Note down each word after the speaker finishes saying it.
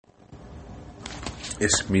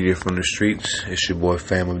It's Media from the Streets. It's your boy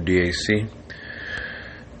Fam of DAC.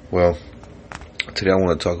 Well, today I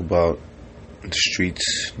want to talk about the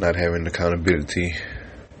streets not having accountability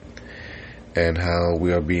and how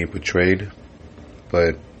we are being portrayed.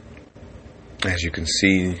 But as you can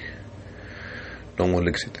see, no one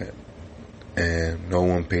looks at that. And no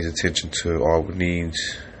one pays attention to our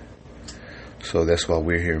needs. So that's why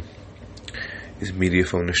we're here. It's Media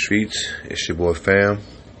from the Streets. It's your boy Fam.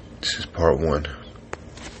 This is part 1.